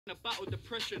to battle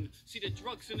depression. See the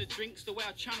drugs and the drinks, the way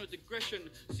I channeled aggression.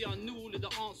 See, I knew all of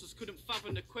the answers, couldn't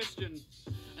fathom the question.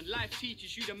 And life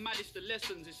teaches you the maddest of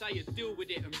lessons. It's how you deal with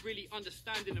it and really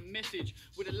understanding the message.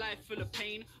 With a life full of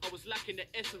pain, I was lacking the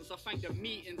essence. I thank the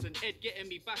meetings and Ed getting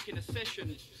me back in a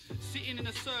session. Sitting in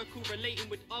a circle, relating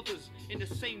with others. In the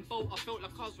same boat, I felt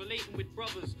like I was relating with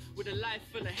brothers. With a life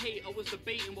full of hate, I was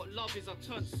debating what love is. I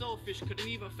turned selfish, couldn't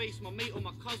even face my mate or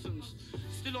my cousins.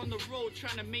 Still on the road,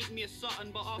 trying to make me a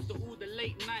Sutton. But after all the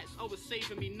late nights, I was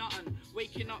saving me nothing.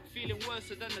 Waking up feeling worse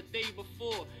than the day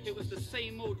before. It was the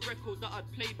same old record that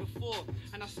I'd played before.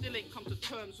 And I still ain't come to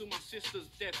terms with my sister's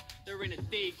death. There ain't a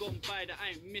day gone by that I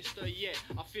ain't missed her yet.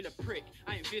 I feel a prick,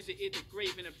 I ain't visited the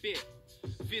grave in a bit.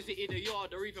 Visited a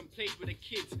yard or even played with the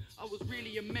kids. I was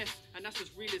really a mess, and that's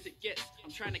as real as it gets.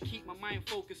 I'm trying to keep my mind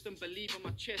focused and believe in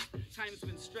my chest. Times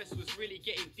when stress was really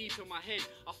getting deep in my head.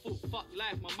 I thought fuck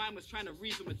life, my mind was trying to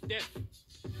reason with death.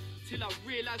 Till I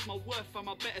realised my worth and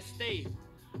my better stay.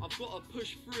 I've gotta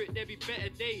push through it, there'll be better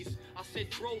days. I said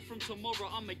bro, from tomorrow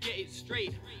I'ma get it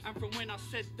straight. And from when I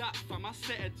said that fam, I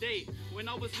set a date. When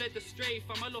I was led astray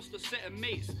fam, I lost a set of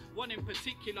mates. One in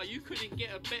particular, you couldn't get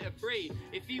a better braid.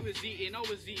 If he was eating, I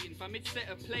was eating fam, it'd set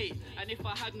a plate. And if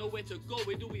I had nowhere to go,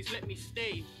 it'd always let me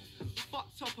stay.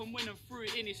 Fucked up and went and threw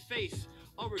it in his face.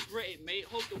 I regret it mate,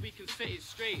 hope that we can set it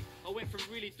straight. I went from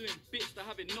really doing bits to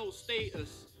having no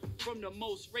status. From the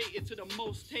most rated to the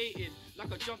most hated.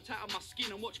 Like I jumped out of my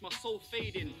skin and watched my soul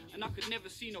fading. And I could never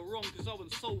see no wrong cause I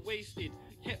was so wasted.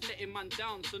 Kept letting man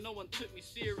down so no one took me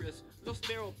serious. Lost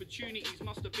their opportunities,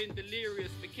 must have been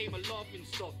delirious. Became a laughing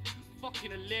stock,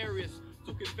 fucking hilarious.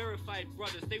 Talking verified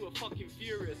brothers, they were fucking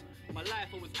furious. My life,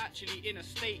 I was actually in a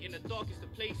state in the darkest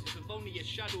of places with only a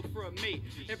shadow for a mate.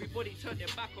 Everybody turned their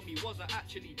back on me, was I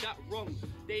actually that wrong?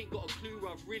 They ain't got a clue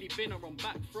where I've really been or I'm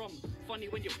back from. Funny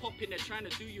when you're popping, they're trying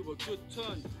to do you a good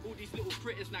turn. All these little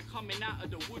critters now coming out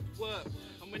of the woodwork.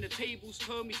 And when the tables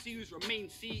turn, we see who's remained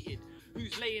seated.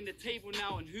 Who's laying the table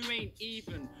now and who ain't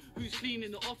even. Who's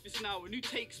cleaning the office now and who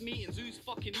takes meetings. Who's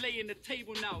fucking laying the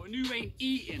table now and who ain't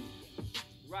eating.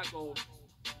 Raggo.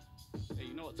 Hey,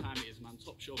 you know what time it is, man.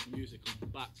 Top shelf music, I'm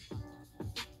back.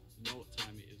 You know what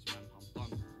time it is, man. I'm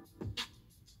done.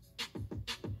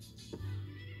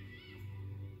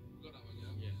 Got that one,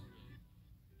 yeah?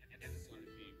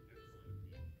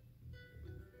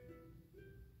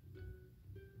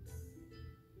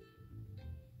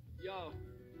 Yeah.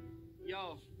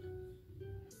 Yo.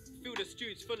 Feel the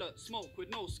studs full of smoke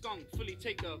with no skunk. Fully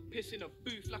take the piss in a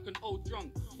booth like an old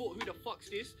drunk. Thought who the fuck's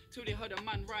this? Till they heard a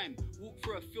man rhyme. Walk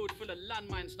through a field full of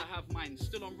landmines to have mine.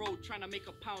 Still on road trying to make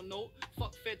a pound note.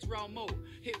 Fuck feds round mo.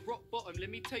 Hit rock bottom,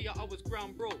 let me tell ya I was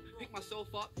ground broke. Picked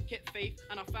myself up, kept faith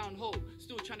and I found hope.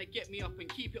 Still trying to get me up and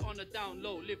keep it on the down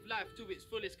low. Live life to its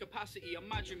fullest capacity,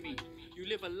 imagine me. You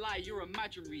live a lie, you're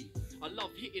imaginary. I love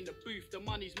hitting the booth, the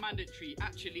money's mandatory.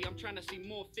 Actually, I'm trying to see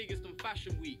more figures than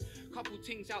Fashion Week. Couple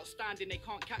things outstanding, they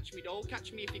can't catch me though.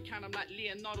 Catch me if you can, I'm like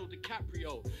Leonardo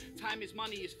DiCaprio. Time is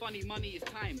money, is funny, money is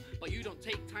time. But you don't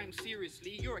take time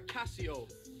seriously, you're a Casio.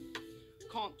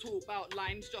 Can't talk about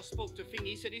lines, just spoke to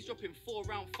Thingy. Said he's dropping 4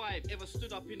 round 5. Ever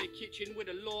stood up in the kitchen with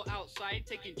a law outside.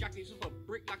 Taking jackets off a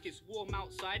brick like it's warm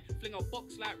outside. Fling a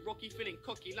box like Rocky, feeling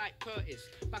cocky like Curtis.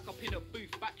 Back up in a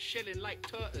booth, back shelling like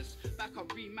Turtus. Back up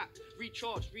remapped,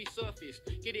 recharged, resurfaced.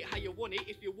 Get it how you want it,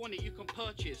 if you want it you can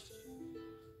purchase.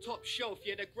 Top shelf,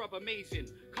 yeah, the grub amazing.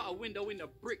 Cut a window in the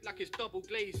brick like it's double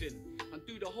glazing. And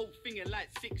do the whole thing in like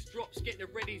 6 drops. Get the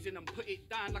readies in and put it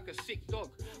down like a sick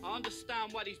dog. I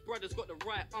understand why these brothers got the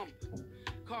right ump.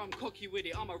 Car, I'm cocky with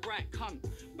it, I'm a right cunt.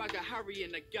 Bag of Harry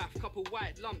in the gaff, couple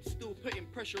white lumps. Still putting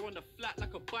pressure on the flat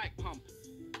like a bike pump.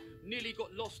 Nearly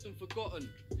got lost and forgotten.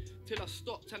 Till I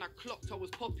stopped and I clocked I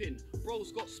was popping.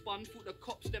 Bros got spun, thought the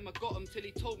cops them I got him. Till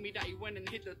he told me that he went and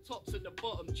hid the tops at the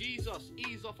bottom. Jesus,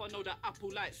 ease off, I know that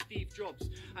apple like Steve Jobs.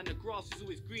 And the grass is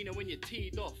always greener when you're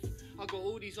teed off. I got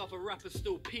all these other rappers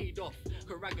still peed off.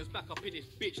 Carragher's back up in this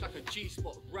bitch like a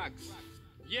G-spot rags.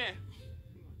 Yeah,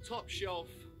 top shelf.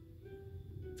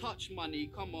 Touch money,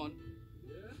 come on.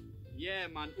 Yeah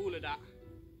man, all of that.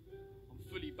 I'm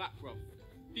fully back, bro.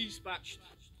 Dispatched.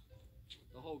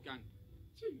 The whole gang.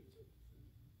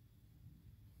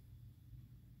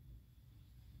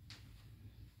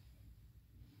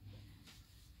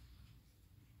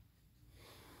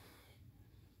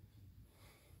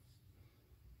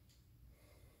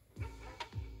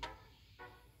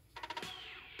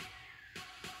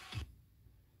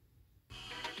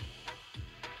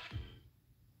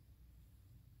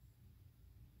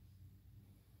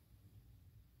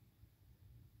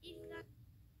 Isla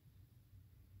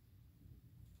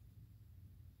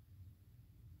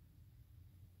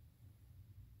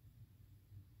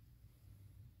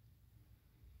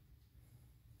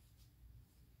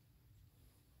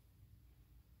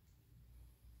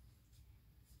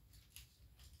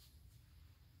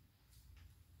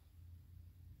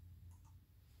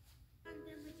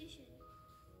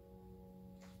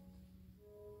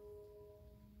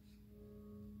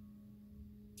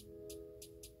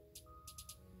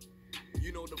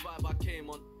vibe I came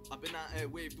on. I've been out here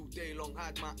waved all day long,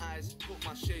 had my eyes, put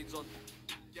my shades on.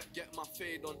 Get my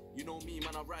fade on. You know me,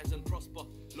 man, I rise and prosper.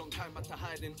 Long time had to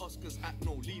hide in Oscars act.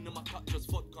 No lean in my cup, just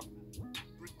vodka.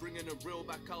 Bringing a real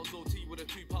back. I was OT with a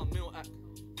 £2 meal act.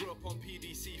 Grew up on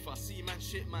PDC. If I see man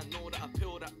shit, man, know that I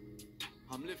pill that.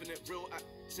 I'm living it real act.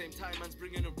 Same time, man's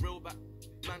bringing a real back.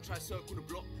 Man, try circle the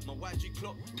block. My YG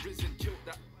clock, risen, killed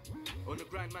that. On the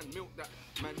grind, man, milk that.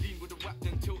 Man, lean with the whack,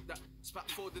 then tilt that.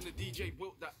 Spat forward and the DJ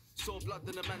wilt that. Saw blood,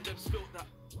 then the man, them spilt that.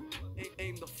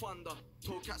 Aim the thunder.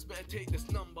 Told cats better take this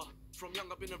number. From young,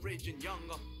 I've been a raging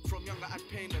younger. From young, I had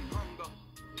pain and hunger.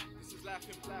 This is life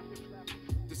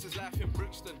in This is life in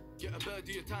Brixton. Get a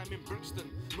birdie of time in Brixton.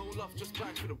 No love, just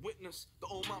blind for the witness. The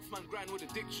old mouth man grind with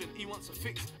addiction. He wants a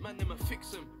fix, man, them a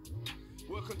fix him.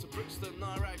 Welcome to Brixton,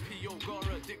 R.I.P.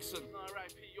 O'Gara Dixon.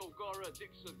 R.I.P. O'Gara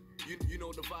Dixon. You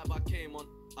know the vibe I came on.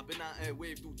 I've been out here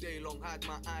waved all day long. Had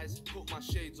my eyes, put my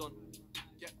shades on.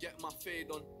 Get my fade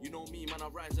on. You know me, man, I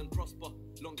rise and prosper.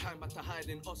 Long time back to hide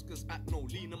in Oscars act. No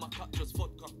lean in my cup, just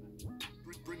vodka.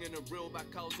 Bringing a real back.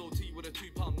 I was OT with a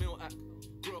 £2 meal act.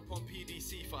 Grew up on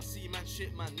PDC. If I see man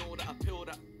shit, man, know that I pill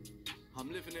that.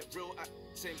 I'm living it real act.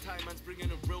 Same time, man's bringing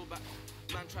a real back.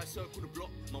 Man, try circle the block.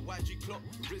 My YG clock,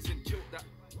 risen, killed that.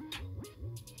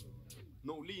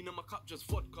 No lean in my cup, just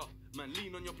vodka. Man,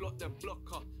 lean on your block, then block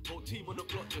her. Whole team on the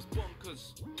block, just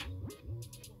bonkers.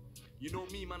 You know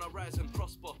me, man, I rise and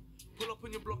prosper. Pull up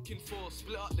on your block in four,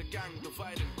 split up the gang,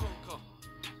 divide and conquer.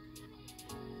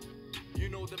 You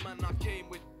know the man I came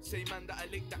with. Same man that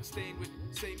I licked that stain with.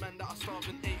 Same man that I starved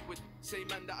and ate with. Same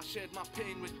man that I shared my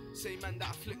pain with. Same man that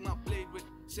I flicked my blade with.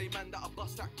 Same man that I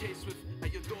bust that case with.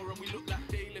 At your door and we look like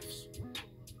bailiffs.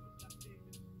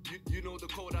 You know the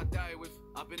code I die with.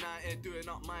 I've been out here doing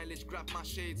up mileage. Grab my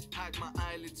shades, hide my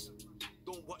eyelids.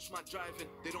 Don't watch my driving.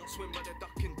 They don't swim but they're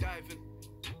ducking, diving.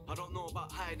 I don't know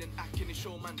about hiding. Acting the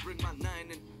show, man, bring my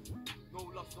nine in. No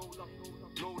love, no love, no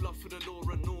love. No love for the law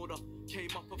and order. Came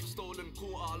up off a stolen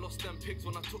quarter. I lost them pigs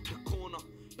when I took the corner.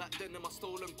 Back then in my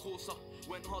stolen Corsa.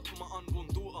 Went hard for my unborn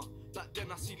daughter. Back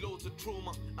then I see loads of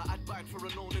trauma. I had bind for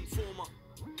a known informer.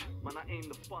 Man, I aim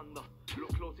the thunder.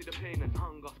 Look close to the pain and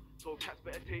hunger. So cats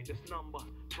better take this number.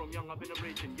 From young I've been a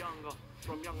raging younger.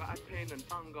 From young I had pain and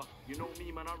hunger. You know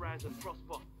me, man, I rise and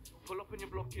prosper. Pull up on your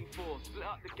block in four. Split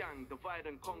out the gang, divide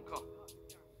and conquer.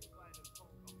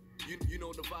 You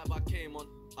know the vibe I came on.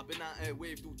 I've been out here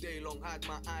waved all day long. Had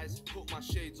my eyes, put my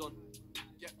shades on.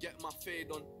 Get my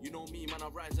fade on. You know me, man, I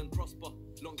rise and prosper.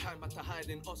 Long time back to hide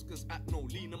in Oscars act. No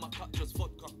lean in my cup, just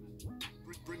vodka.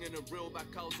 Bringing a real back.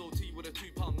 I was OT with a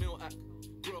 £2 meal act.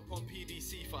 Grew up on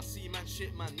PDC. If I see man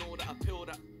shit, man, know that I pill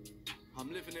that.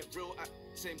 I'm living it real act.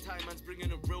 Same time, man's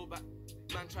bringing a real back.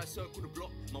 Man, try circle the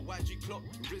block. My YG clock,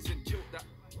 risen, killed that.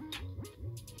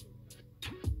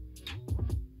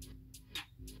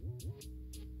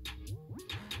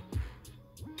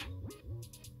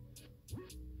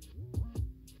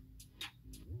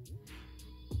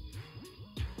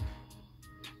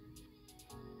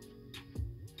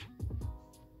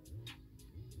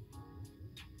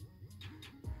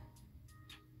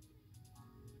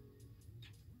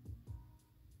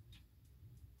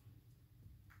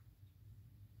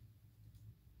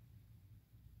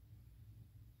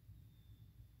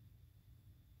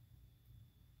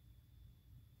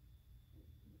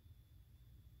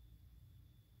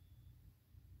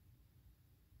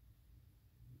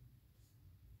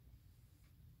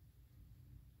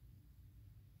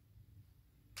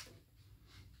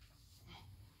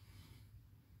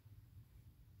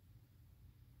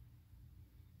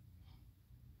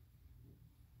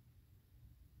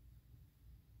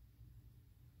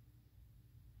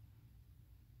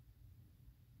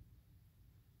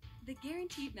 The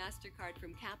Guaranteed MasterCard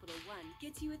from Capital One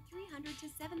gets you a $300 to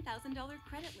 $7,000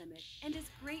 credit limit and is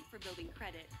great for building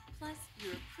credit. Plus,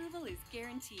 your approval is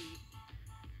guaranteed.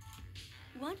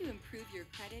 Want to improve your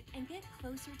credit and get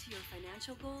closer to your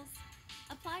financial goals?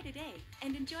 Apply today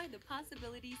and enjoy the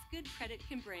possibilities good credit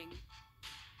can bring.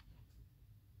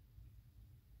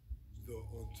 The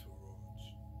Entourage.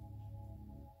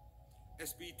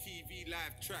 SBTV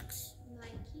live tracks.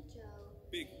 Nike Joe.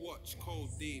 Big Watch,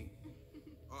 Codeine.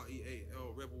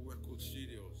 REAL, Rebel Record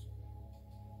Studios.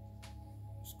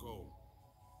 Let's go.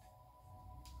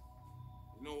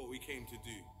 You know what we came to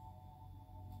do.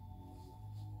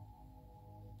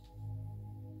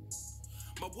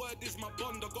 My word is my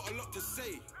bond, I got a lot to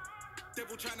say.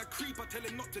 Devil trying to creep, I tell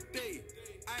him not today.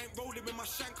 I ain't rolling with my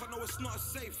shank, I know it's not as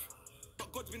safe.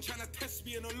 But God's been trying to test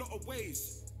me in a lot of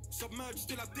ways. Submerged,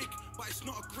 still I dig, but it's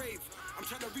not a grave. I'm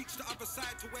trying to reach the other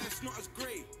side to where it's not as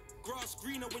grey. Grass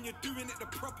greener when you're doing it the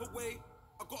proper way.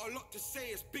 I got a lot to say,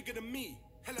 it's bigger than me.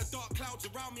 Hella dark clouds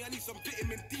around me, I need some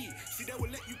vitamin D. See, they will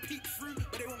let you peek through,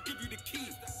 but they won't give you the key.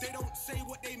 They don't say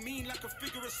what they mean like a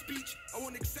figure of speech. I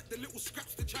won't accept the little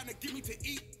scraps they're trying to give me to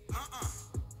eat.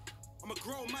 I'm a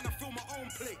grown man, I fill my own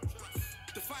plate.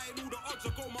 Defying all the odds, I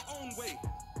go my own way.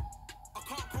 I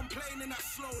can't complain in that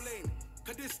slow lane.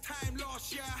 Cause this time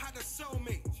last year I had a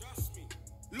cellmate. Trust me.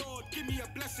 Lord, give me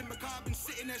a blessing, because I've been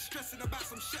sitting there stressing about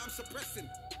some shit I'm suppressing.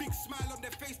 Big smile on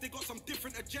their face, they got some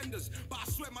different agendas. But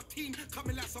I swear my team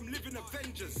coming like some living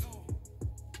Avengers.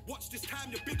 Watch this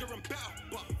time, you're bigger and better.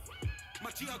 But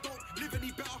my G, I don't live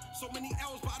any better. So many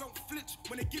L's, but I don't flinch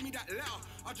when they give me that letter.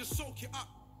 I just soak it up.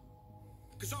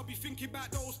 Cause I'll be thinking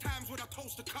about those times when I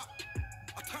toast a cup.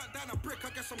 I turned down a brick, I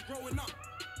guess I'm growing up.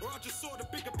 Or I just saw the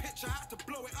bigger picture, I had to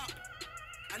blow it up.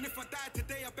 And if I died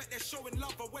today, I bet they're showing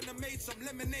love. I went and made some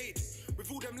lemonade. With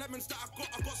all them lemons that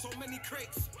I got so many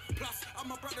crates. Plus, I'm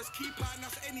my brother's keeper, and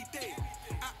that's any day.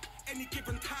 At any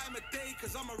given time of day,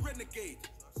 cause I'm a renegade.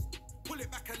 Pull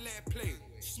it back and let it play.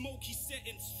 Smoky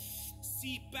settings.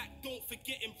 See back, don't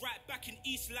forget him. Right back in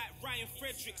East like Ryan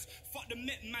Fredericks. Fuck the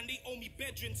Met, man, they owe me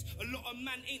bedrooms. A lot of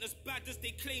man ain't as bad as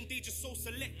they claim, they just so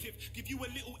selective. Give you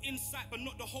a little insight, but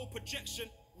not the whole projection.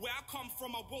 Where I come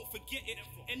from, I won't forget it.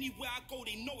 Anywhere I go,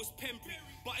 they know it's Pembury.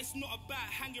 But it's not about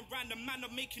hanging round the man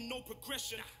of making no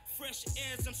progression. Fresh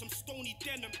airs and some stony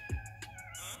denim.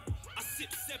 I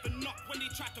sip 7 up when they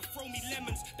try to throw me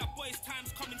lemons. That boy's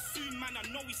time's coming soon, man, I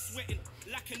know he's sweating.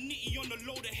 Like a nitty on the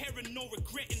load of heron, no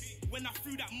regretting. When I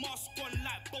threw that mask on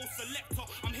like Bo Selector,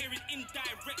 I'm hearing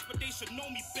indirects, but they should know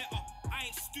me better. I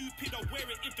ain't stupid, I wear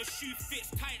it if the shoe fits.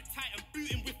 Tight and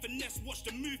booting with finesse, watch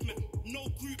the movement.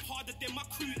 No group harder than my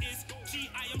crew is.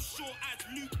 G, I am sure as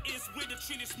Luke is with the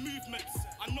trillest movements.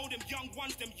 I know them young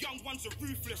ones are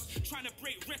ruthless. Trying to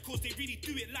break records, they really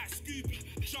do it like Scooby.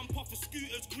 Jump off of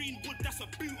scooters, Greenwood, that's a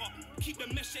boot up. Keep the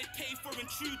machete for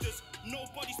intruders.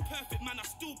 Nobody's perfect, man, I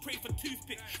still pray for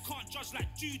toothpicks. Can't judge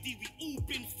like Judy, we all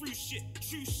been through shit,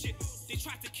 true shit. They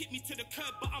tried to kick me to the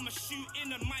curb, but I'ma shoot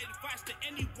in. And my advice to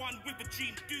anyone with a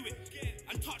dream, do it.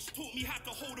 And Touch taught me how to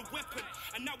hold a weapon.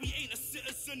 And now we ain't a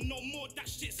citizen no more, that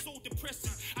shit's so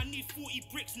depressing. I need 40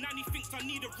 bricks, Nanny thinks I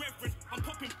need a reverend. I'm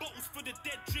popping bottles for the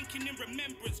dead, drinking in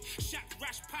remembrance. Shack,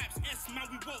 rash pipes, S man,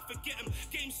 we won't forget them.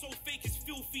 Game so fake, it's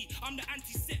filthy, I'm the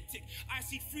antiseptic. I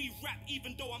see free rap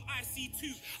even though I'm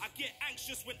IC2. I get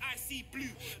anxious when I see blue.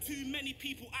 Too many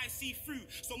people I see through.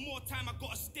 So more time I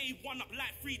gotta stay one up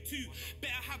like 3-2.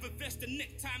 Better have a vest the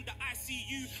next time that I see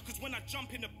you. Cause when I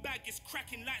jump in the bag it's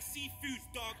cracking like seafood,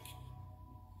 dog.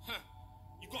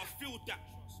 You gotta feel that.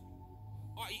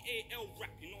 REAL rap,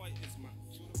 you know what it is, man.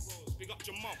 Big up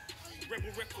Jamal,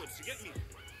 Rebel Records, you get me?